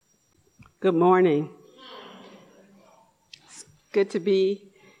Good morning. It's good to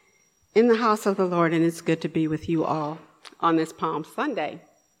be in the house of the Lord, and it's good to be with you all on this Palm Sunday.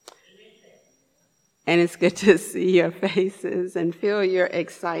 And it's good to see your faces and feel your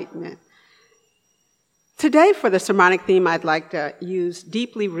excitement. Today, for the sermonic theme, I'd like to use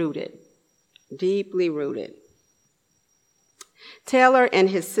deeply rooted. Deeply rooted. Taylor and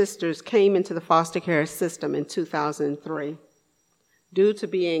his sisters came into the foster care system in 2003 due to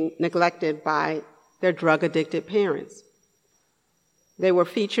being neglected by their drug-addicted parents. They were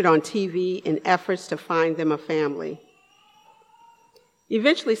featured on TV in efforts to find them a family.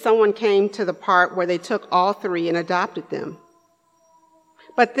 Eventually, someone came to the part where they took all three and adopted them.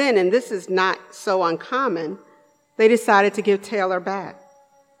 But then, and this is not so uncommon, they decided to give Taylor back.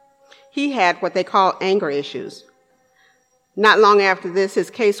 He had what they call anger issues. Not long after this, his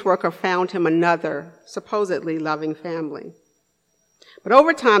caseworker found him another, supposedly loving family. But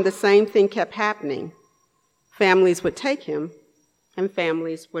over time, the same thing kept happening. Families would take him, and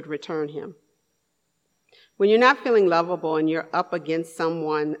families would return him. When you're not feeling lovable and you're up against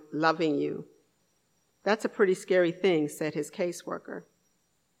someone loving you, that's a pretty scary thing, said his caseworker.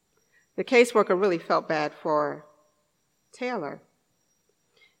 The caseworker really felt bad for Taylor.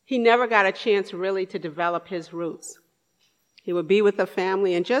 He never got a chance really to develop his roots. He would be with the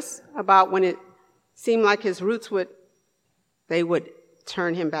family, and just about when it seemed like his roots would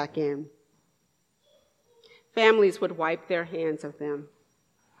turn him back in. Families would wipe their hands of them.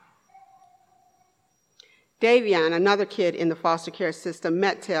 Davion, another kid in the foster care system,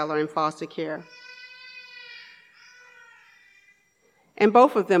 met Taylor in foster care. And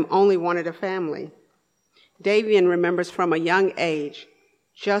both of them only wanted a family. Davion remembers from a young age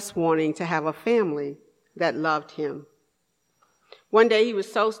just wanting to have a family that loved him. One day he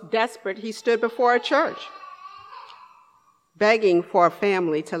was so desperate he stood before a church, begging for a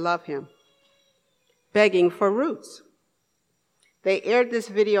family to love him, begging for roots. They aired this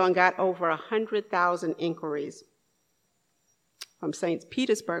video and got over 100,000 inquiries from St.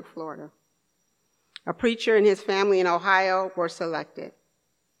 Petersburg, Florida. A preacher and his family in Ohio were selected.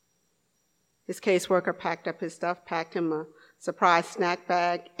 His caseworker packed up his stuff, packed him a surprise snack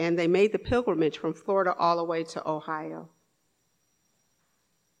bag, and they made the pilgrimage from Florida all the way to Ohio.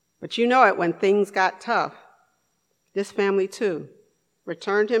 But you know it, when things got tough, this family too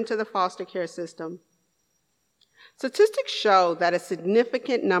returned him to the foster care system. Statistics show that a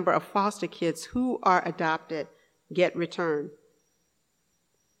significant number of foster kids who are adopted get returned.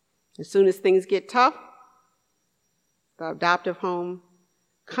 As soon as things get tough, the adoptive home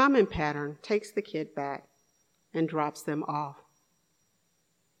common pattern takes the kid back and drops them off.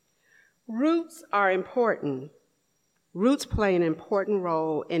 Roots are important. Roots play an important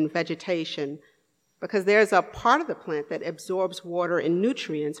role in vegetation because there's a part of the plant that absorbs water and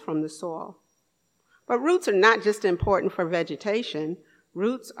nutrients from the soil. But roots are not just important for vegetation.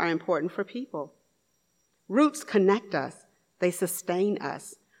 Roots are important for people. Roots connect us. They sustain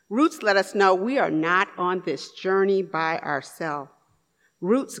us. Roots let us know we are not on this journey by ourselves.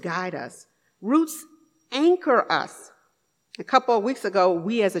 Roots guide us. Roots anchor us. A couple of weeks ago,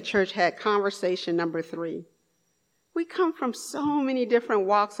 we as a church had conversation number 3. We come from so many different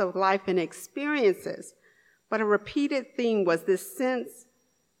walks of life and experiences, but a repeated theme was this sense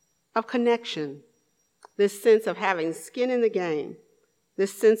of connection, this sense of having skin in the game,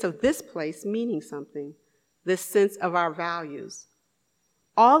 this sense of this place meaning something, this sense of our values.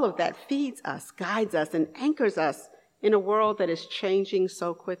 All of that feeds us, guides us, and anchors us in a world that is changing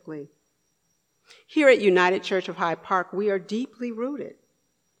so quickly. Here at United Church of Hyde Park, we are deeply rooted.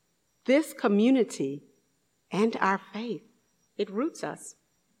 This community and our faith, it roots us.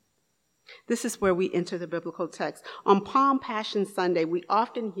 This is where we enter the biblical text. On Palm Passion Sunday, we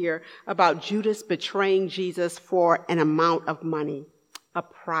often hear about Judas betraying Jesus for an amount of money, a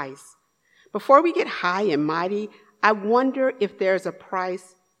price. Before we get high and mighty, I wonder if there's a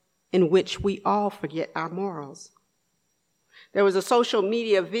price in which we all forget our morals. There was a social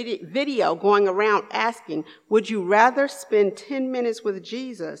media video going around asking, would you rather spend 10 minutes with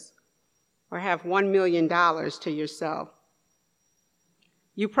Jesus or have $1 million to yourself?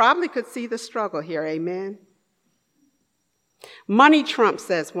 You probably could see the struggle here, amen? Money trumps,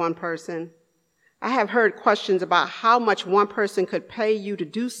 says one person. I have heard questions about how much one person could pay you to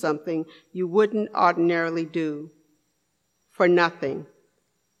do something you wouldn't ordinarily do for nothing,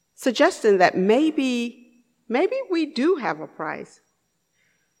 suggesting that maybe we do have a price.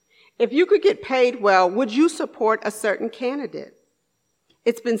 If you could get paid well, would you support a certain candidate?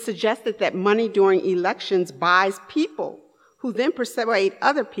 It's been suggested that money during elections buys people who then persuade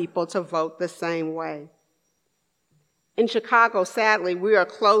other people to vote the same way. In Chicago, sadly, we are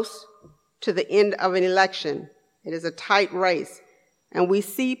close to the end of an election. It is a tight race, and we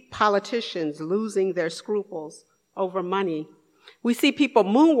see politicians losing their scruples over money. We see people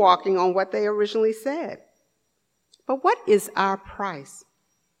moonwalking on what they originally said. But what is our price?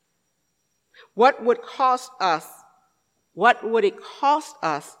 What would it cost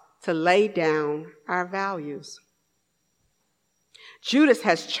us to lay down our values? Judas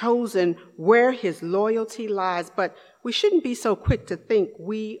has chosen where his loyalty lies, but we shouldn't be so quick to think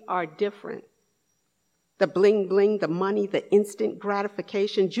we are different. The bling bling, the money, the instant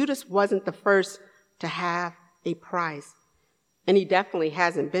gratification. Judas wasn't the first to have a price, and he definitely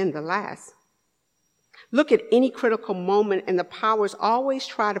hasn't been the last. Look at any critical moment, and the powers always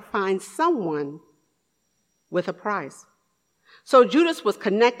try to find someone with a price. So Judas was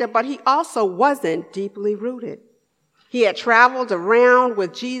connected, but he also wasn't deeply rooted. He had traveled around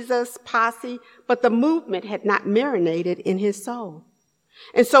with Jesus' posse, but the movement had not marinated in his soul.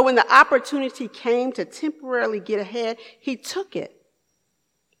 And so when the opportunity came to temporarily get ahead, he took it.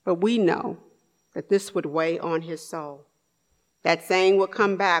 But we know that this would weigh on his soul. That saying would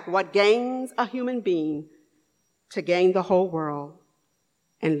come back, what gains a human being to gain the whole world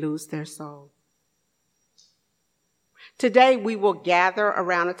and lose their soul? Today, we will gather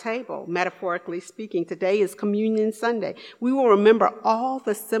around a table, metaphorically speaking. Today is Communion Sunday. We will remember all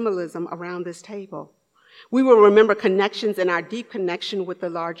the symbolism around this table. We will remember connections and our deep connection with the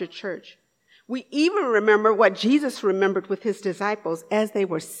larger church. We even remember what Jesus remembered with his disciples as they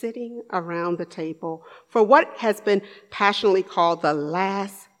were sitting around the table for what has been passionately called the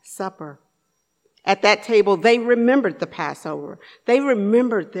Last Supper. At that table, they remembered the Passover. They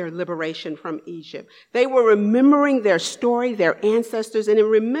remembered their liberation from Egypt. They were remembering their story, their ancestors, and in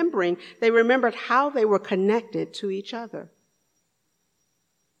remembering, they remembered how they were connected to each other.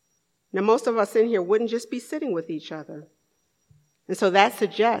 Now, most of us in here wouldn't just be sitting with each other. And so that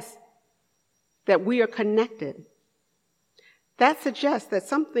suggests that we are connected. That suggests that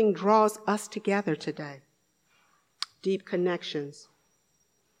something draws us together today. Deep connections.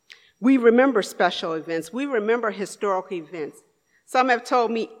 We remember special events. We remember historical events. Some have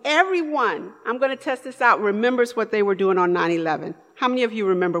told me everyone, I'm going to test this out, remembers what they were doing on 9/11. How many of you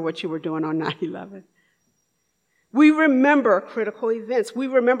remember what you were doing on 9/11? We remember critical events. We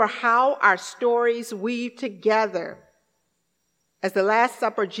remember how our stories weave together. As the Last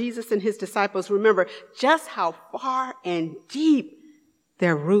Supper, Jesus and his disciples remember just how far and deep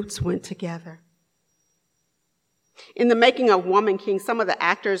their roots went together. In the making of Woman King, some of the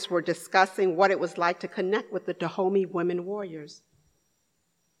actors were discussing what it was like to connect with the Dahomey women warriors.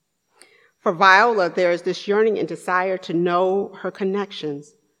 For Viola, there is this yearning and desire to know her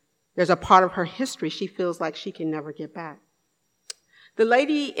connections. There's a part of her history she feels like she can never get back. The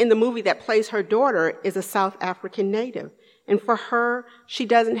lady in the movie that plays her daughter is a South African native, and for her, she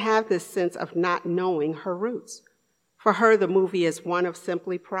doesn't have this sense of not knowing her roots. For her, the movie is one of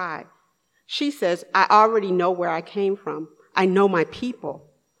simply pride. She says, I already know where I came from. I know my people.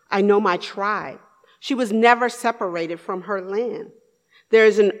 I know my tribe. She was never separated from her land. There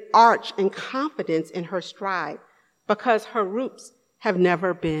is an arch and confidence in her stride because her roots have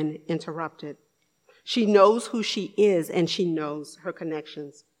never been interrupted. She knows who she is and she knows her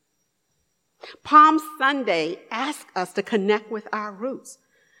connections. Palm Sunday asks us to connect with our roots,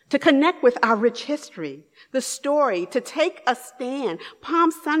 to connect with our rich history, the story, to take a stand.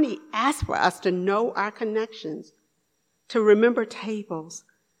 Palm Sunday asks for us to know our connections, to remember tables,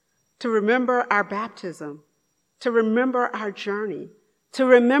 to remember our baptism, to remember our journey, to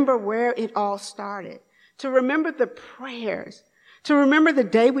remember where it all started, to remember the prayers, to remember the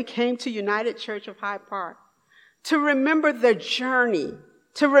day we came to United Church of Hyde Park, to remember the journey,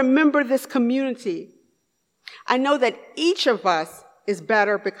 to remember this community. I know that each of us is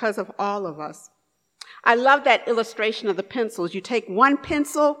better because of all of us. I love that illustration of the pencils. You take one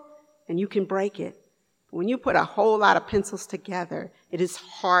pencil and you can break it. When you put a whole lot of pencils together, it is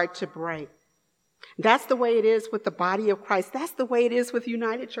hard to break. That's the way it is with the body of Christ. That's the way it is with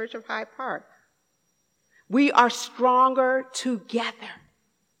United Church of Hyde Park. We are stronger together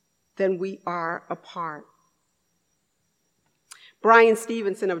than we are apart. Brian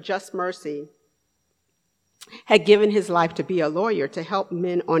Stevenson of Just Mercy had given his life to be a lawyer to help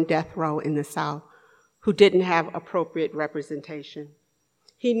men on death row in the South who didn't have appropriate representation.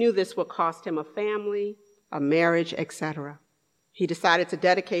 He knew this would cost him a family, a marriage, etc. He decided to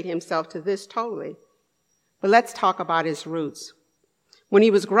dedicate himself to this totally. But let's talk about his roots. When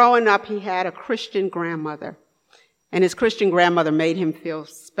he was growing up, he had a Christian grandmother, and his Christian grandmother made him feel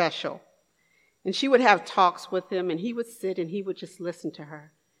special. And she would have talks with him, and he would sit and he would just listen to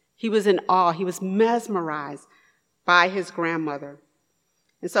her. He was in awe. He was mesmerized by his grandmother.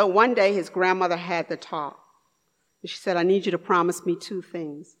 And so one day his grandmother had the talk. And she said, I need you to promise me 2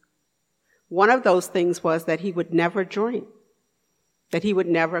 things. One of those things was that he would never drink, that he would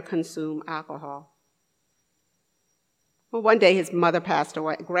never consume alcohol. Well, one day his grandmother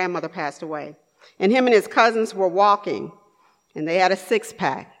passed away, and him and his cousins were walking, and they had a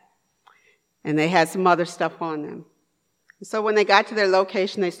 6-pack, and they had some other stuff on them. And so when they got to their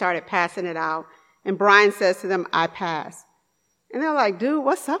location, they started passing it out, and Brian says to them, I pass. And they're like, dude,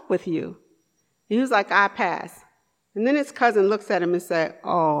 what's up with you? And he was like, I pass. And then his cousin looks at him and said,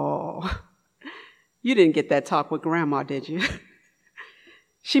 oh, you didn't get that talk with Grandma, did you?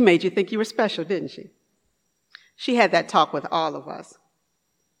 She made you think you were special, didn't she? She had that talk with all of us.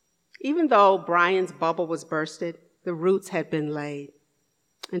 Even though Brian's bubble was bursted, the roots had been laid.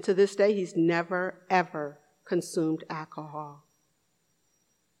 And to this day, he's never, ever consumed alcohol.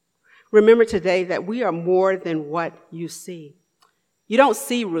 Remember today that we are more than what you see. You don't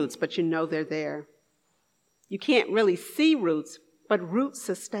see roots, but you know they're there. You can't really see roots, but roots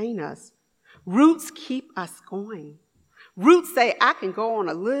sustain us. Roots keep us going. Roots say, I can go on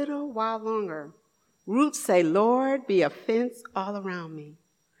a little while longer. Roots say, Lord, be a fence all around me.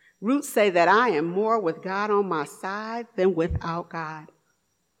 Roots say that I am more with God on my side than without God.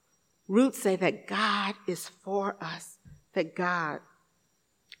 Roots say that God is for us,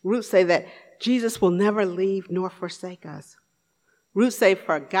 Roots say that Jesus will never leave nor forsake us. Roots say,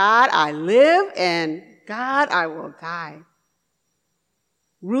 for God I live and God I will die.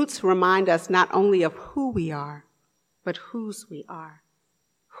 Roots remind us not only of who we are, but whose we are,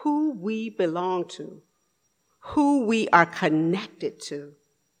 who we belong to, who we are connected to.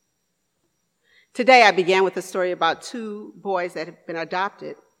 Today I began with a story about 2 boys that have been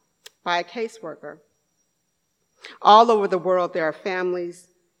adopted by a caseworker. All over the world, there are families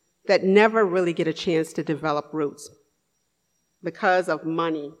that never really get a chance to develop roots because of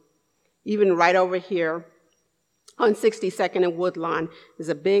money. Even right over here on 62nd and Woodlawn is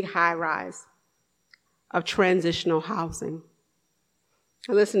a big high-rise of transitional housing.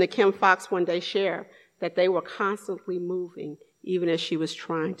 I listened to Kim Fox one day share that they were constantly moving, even as she was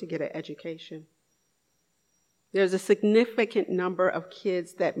trying to get an education. There's a significant number of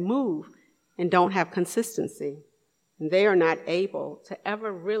kids that move and don't have consistency, and they are not able to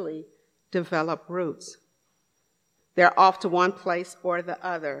ever really develop roots. They're off to one place or the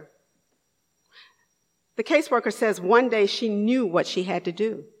other. The caseworker says one day she knew what she had to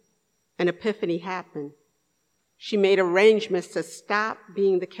do. An epiphany happened. She made arrangements to stop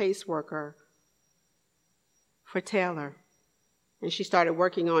being the caseworker for Taylor, and she started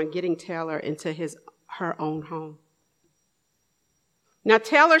working on getting Taylor into her own home. Now,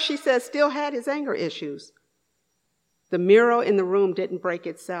 Taylor, she says, still had his anger issues. The mirror in the room didn't break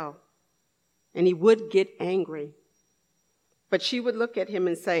itself, and he would get angry. But she would look at him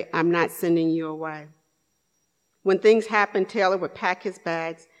and say, I'm not sending you away. When things happened, Taylor would pack his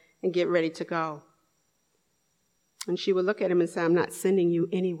bags and get ready to go. And she would look at him and say, I'm not sending you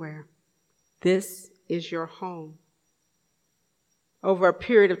anywhere. This is your home. Over a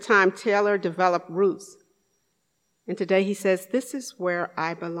period of time, Taylor developed roots. And today he says, this is where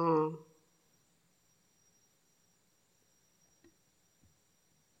I belong.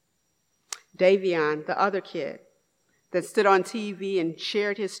 Davion, the other kid that stood on TV and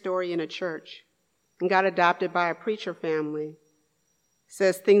shared his story in a church and got adopted by a preacher family,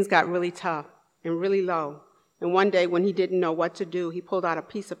 says things got really tough and really low. And one day when he didn't know what to do, he pulled out a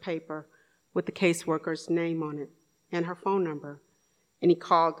piece of paper with the caseworker's name on it and her phone number. And he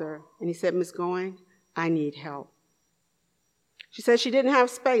called her and he said, Ms. Going, I need help. She said she didn't have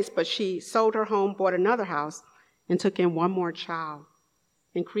space, but she sold her home, bought another house, and took in one more child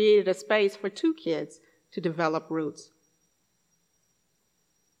and created a space for 2 kids to develop roots.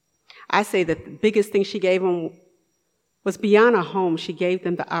 I say that the biggest thing she gave them was beyond a home, she gave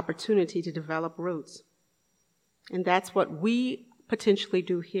them the opportunity to develop roots. And that's what we potentially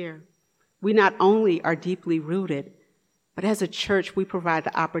do here. We not only are deeply rooted, but as a church, we provide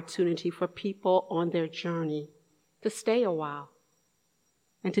the opportunity for people on their journey to stay a while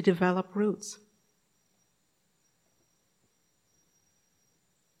and to develop roots.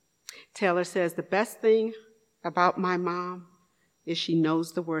 Taylor says, the best thing about my mom is she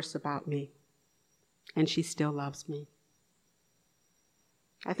knows the worst about me, and she still loves me.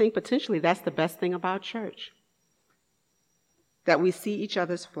 I think potentially that's the best thing about church, that we see each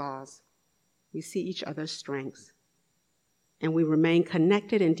other's flaws, we see each other's strengths, and we remain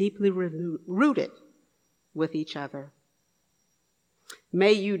connected and deeply rooted with each other.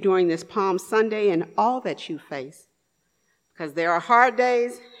 May you, during this Palm Sunday and all that you face, because there are hard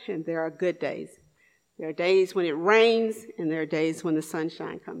days and there are good days, There are days when it rains, and there are days when the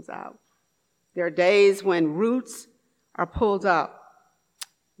sunshine comes out. There are days when roots are pulled up,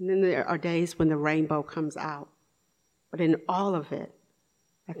 and then there are days when the rainbow comes out. But in all of it,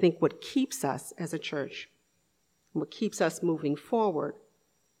 I think what keeps us as a church, what keeps us moving forward,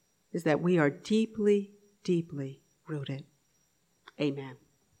 is that we are deeply, deeply rooted. Amen.